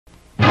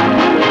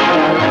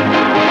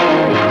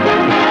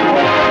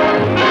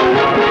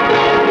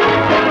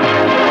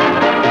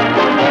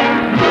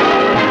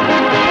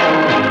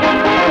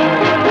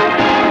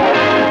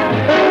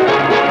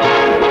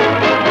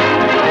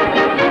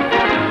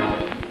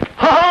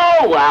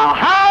Well,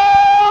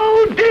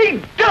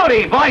 howdy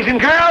doody, boys and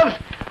girls.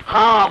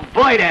 Oh,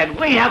 boy, did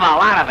we have a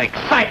lot of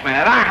excitement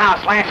at our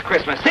house last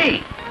Christmas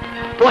Eve.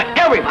 Boy,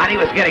 everybody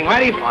was getting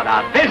ready for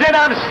the visit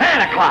of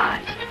Santa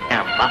Claus.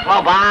 And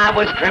Buffalo Bob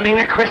was trimming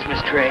the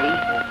Christmas tree.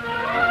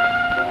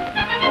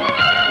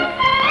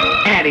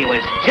 And he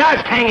was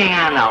just hanging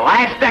on the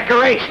last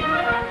decoration.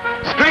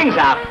 Strings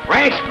of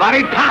fresh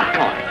buttered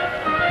popcorn.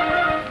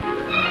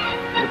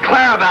 And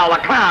Clarabelle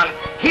the clown,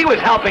 he was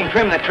helping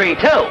trim the tree,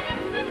 too.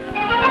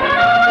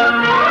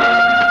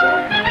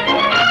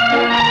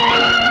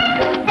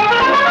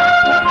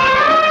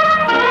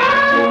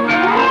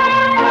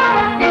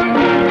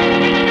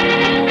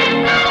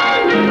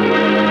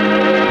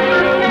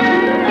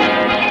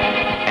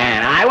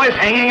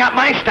 Hanging up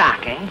my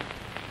stocking.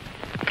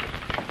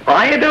 Well,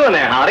 how you doing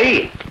there,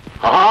 Howdy?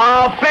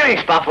 All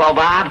finished, Buffalo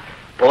Bob.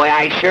 Boy,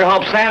 I sure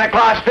hope Santa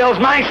Claus fills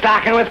my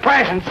stocking with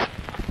presents.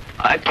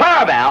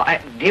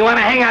 Clarabelle, do you want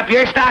to hang up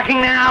your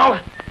stocking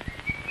now?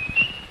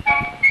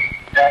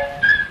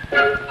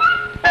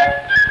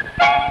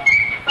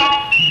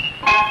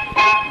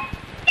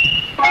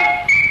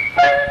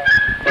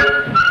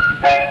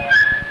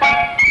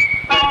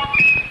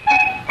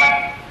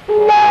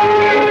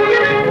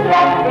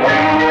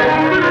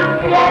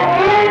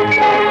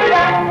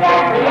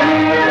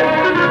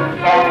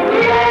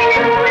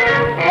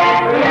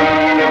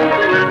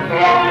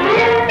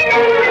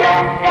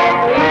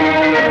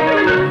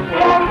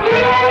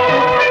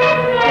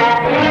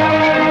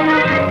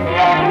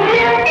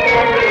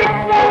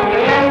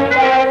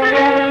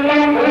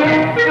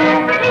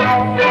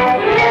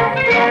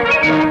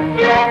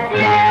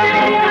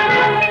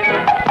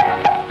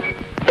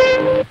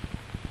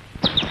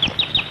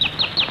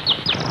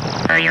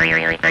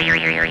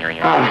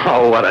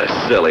 Oh, what a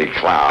silly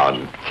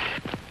clown.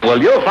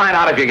 Well, you'll find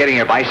out if you're getting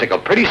your bicycle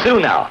pretty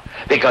soon now,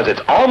 because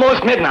it's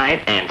almost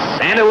midnight and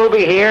Santa will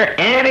be here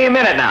any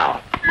minute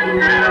now.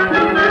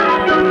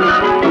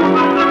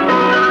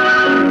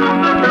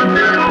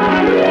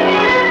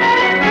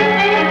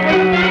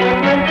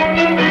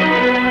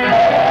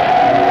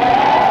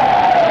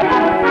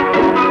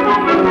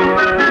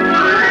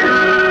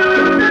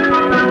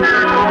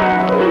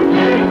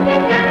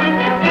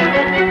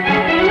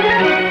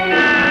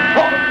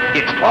 Oh,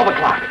 it's 12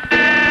 o'clock.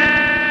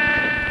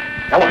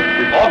 Now look,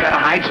 we've all got to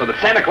hide so that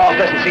Santa Claus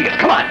doesn't see us.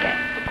 Come on, gang.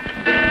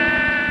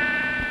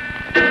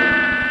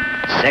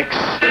 6,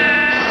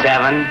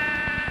 7,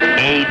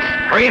 8.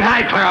 Hurry and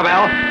hide,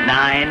 Clarabelle.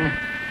 9,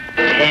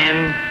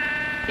 10,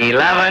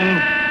 11,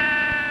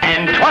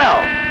 and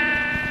 12.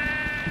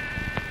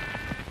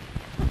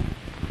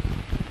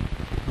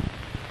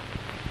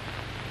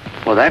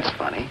 Well, that's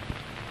funny.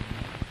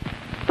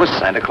 Well,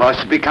 Santa Claus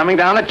should be coming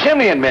down the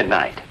chimney at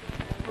midnight.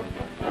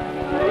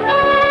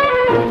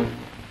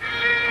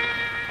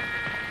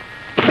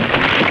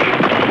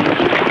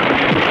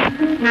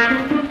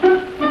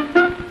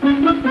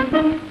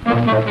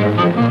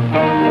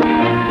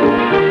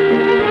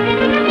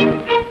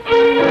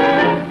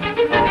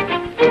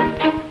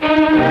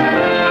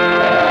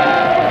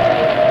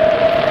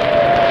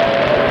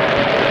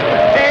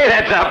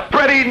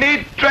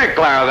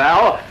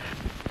 Clarabelle.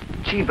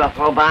 Gee,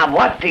 Buffalo Bob,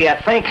 what do you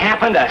think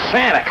happened to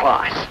Santa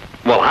Claus?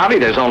 Well, Howdy,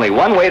 there's only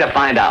one way to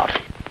find out.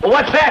 Well,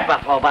 what's that,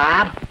 Buffalo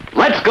Bob?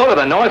 Let's go to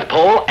the North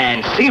Pole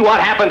and see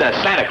what happened to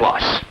Santa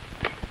Claus.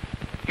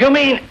 You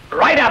mean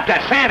right up to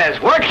Santa's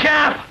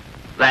workshop?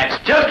 That's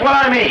just what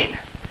I mean.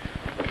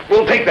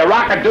 We'll take the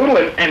rocket-doodle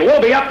and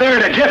we'll be up there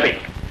in a jiffy.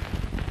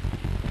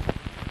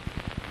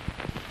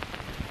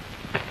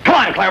 Come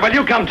on, Clarabelle,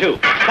 you come too.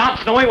 Stop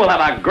snowing, we'll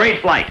have a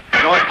great flight.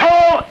 North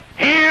Pole,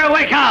 here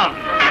we come.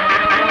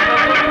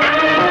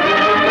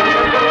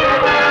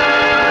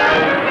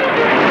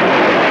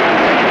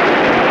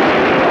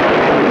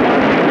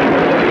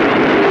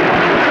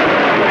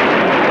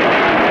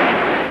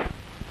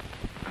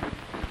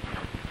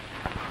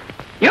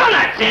 You're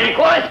not Santa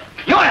Claus.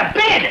 You're a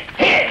bandit.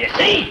 Here, you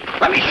see?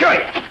 Let me show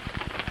you.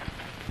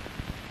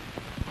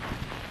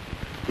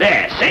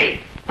 There, see?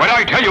 But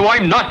I tell you,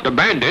 I'm not the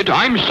bandit.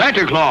 I'm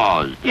Santa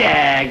Claus.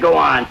 Yeah, go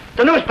on.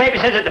 The newspaper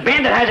says that the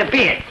bandit has a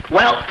beard.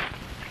 Well,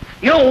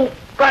 you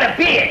got a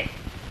beard.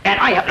 And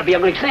I happen to be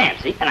able to examine,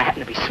 see? And I happen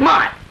to be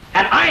smart.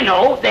 And I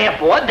know,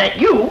 therefore, that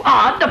you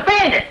are the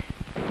bandit.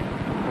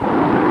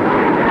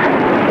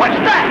 What's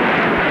that?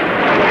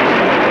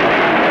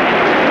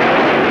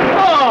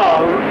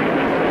 Oh,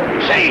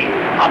 see?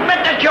 I'll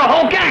bet that's your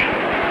whole gang.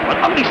 Well,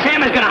 Ugly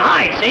Sam is going to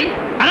hide, see?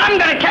 And I'm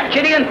going to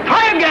capture the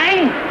entire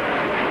gang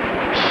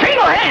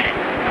single-handed.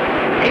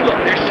 Hey,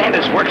 look, there's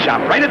Santa's workshop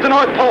right at the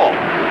North Pole.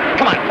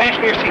 Come on,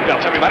 fasten your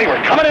seatbelts, everybody.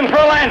 We're coming in for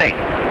a landing.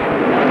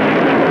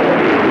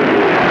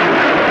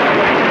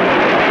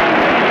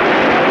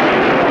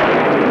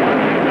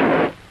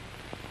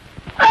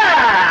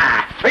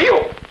 Ah, for you.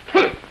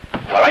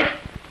 All right.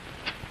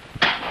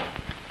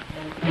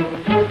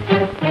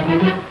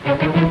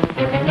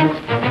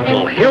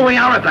 Well, here we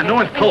are at the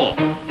North Pole.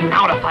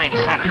 Now to find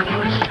Santa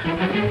Claus.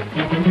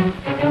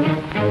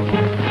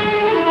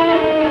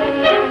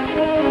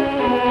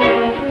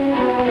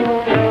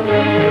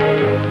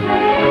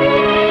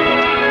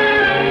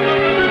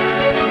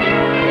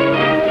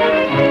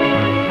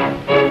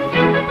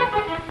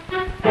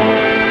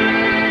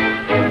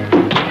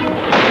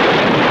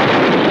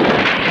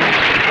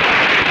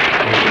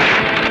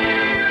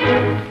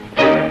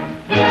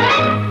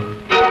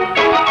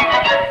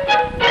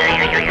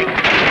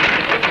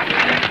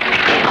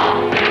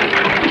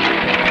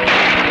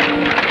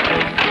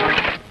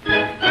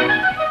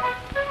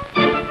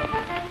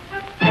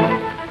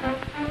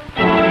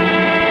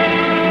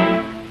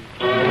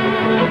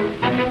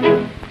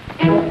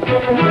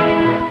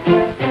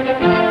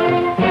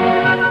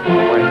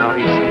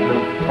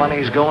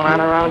 going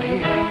on around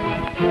here?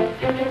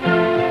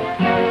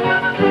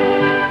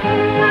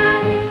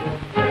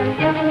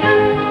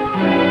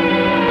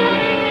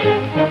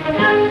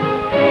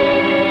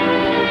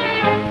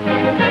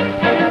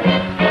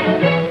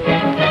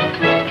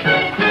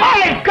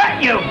 I've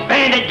got you,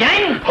 bandit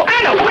gang!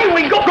 And away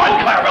we go! Run,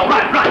 Clarabelle,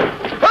 run!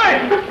 Hey!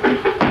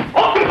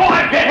 Oh, before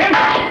I get him,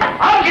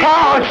 I'll get...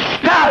 Oh,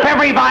 stop,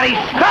 everybody,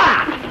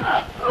 stop!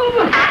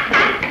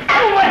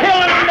 Over hill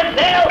and on the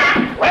tail!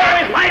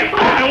 Where is my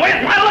phone and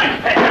where's my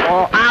lunch pail?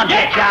 Oh, I'll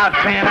get you out,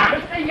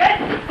 Santa.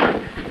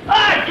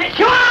 Get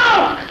you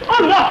out!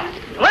 Oh, no!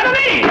 Let him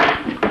in!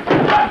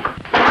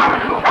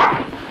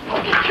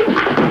 I'll get you.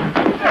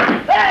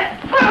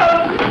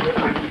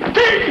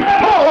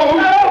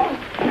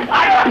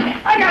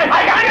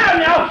 I got him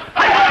now! I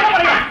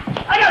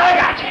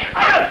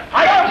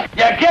got him!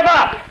 You give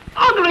up!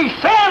 Ugly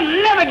Sam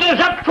never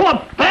gives up to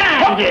a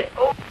bandit!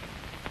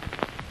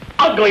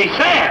 Ugly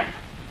Sam!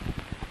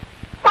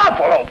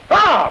 Buffalo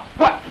Bob!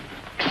 What?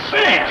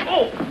 Sam!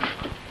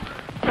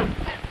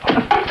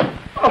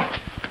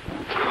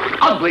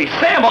 Ugly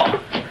Sam,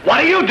 what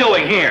are you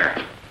doing here?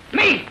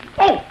 Me?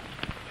 Oh!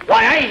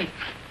 Why,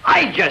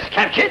 I just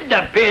captured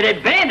the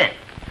bearded bandit.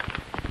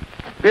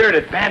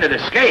 Bearded bandit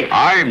escaped.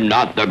 I'm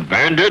not the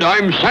bandit,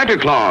 I'm Santa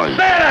Claus.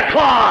 Santa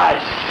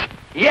Claus!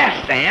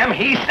 Yes, Sam,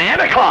 he's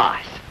Santa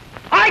Claus.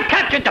 I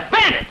captured the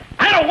bandit.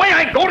 And away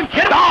I go to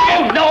get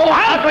him. No,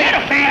 I'll get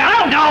him,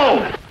 Sam.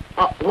 No!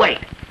 Wait,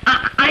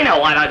 I know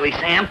what, Ugly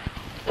Sam.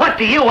 What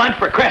do you want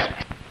for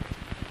Christmas?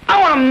 I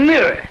want a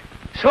mirror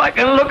so I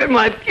can look at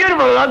my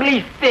beautiful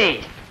ugly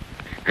face.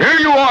 Here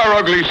you are,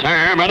 Ugly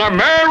Sam, and a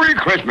Merry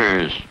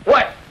Christmas.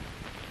 What?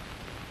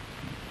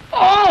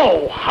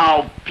 Oh,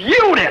 how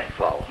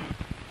beautiful.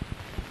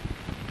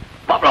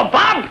 Buffalo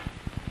Bob,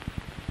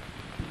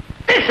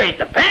 this ain't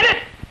the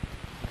bandit.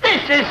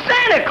 This is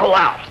Santa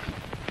Claus.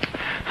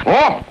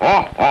 Oh,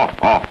 oh, oh,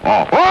 oh,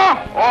 oh, oh,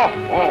 oh,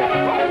 oh.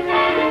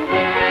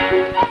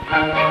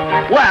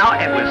 Well,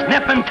 it was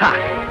nip and tuck,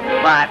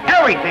 but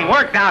everything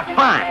worked out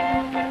fine.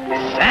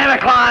 Santa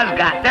Claus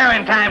got there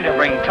in time to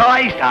bring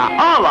toys to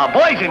all the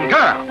boys and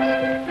girls.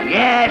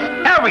 Yes,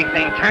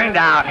 everything turned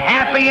out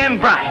happy and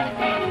bright.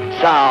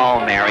 So,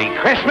 Merry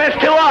Christmas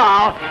to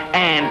all,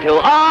 and to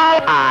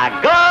all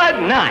a good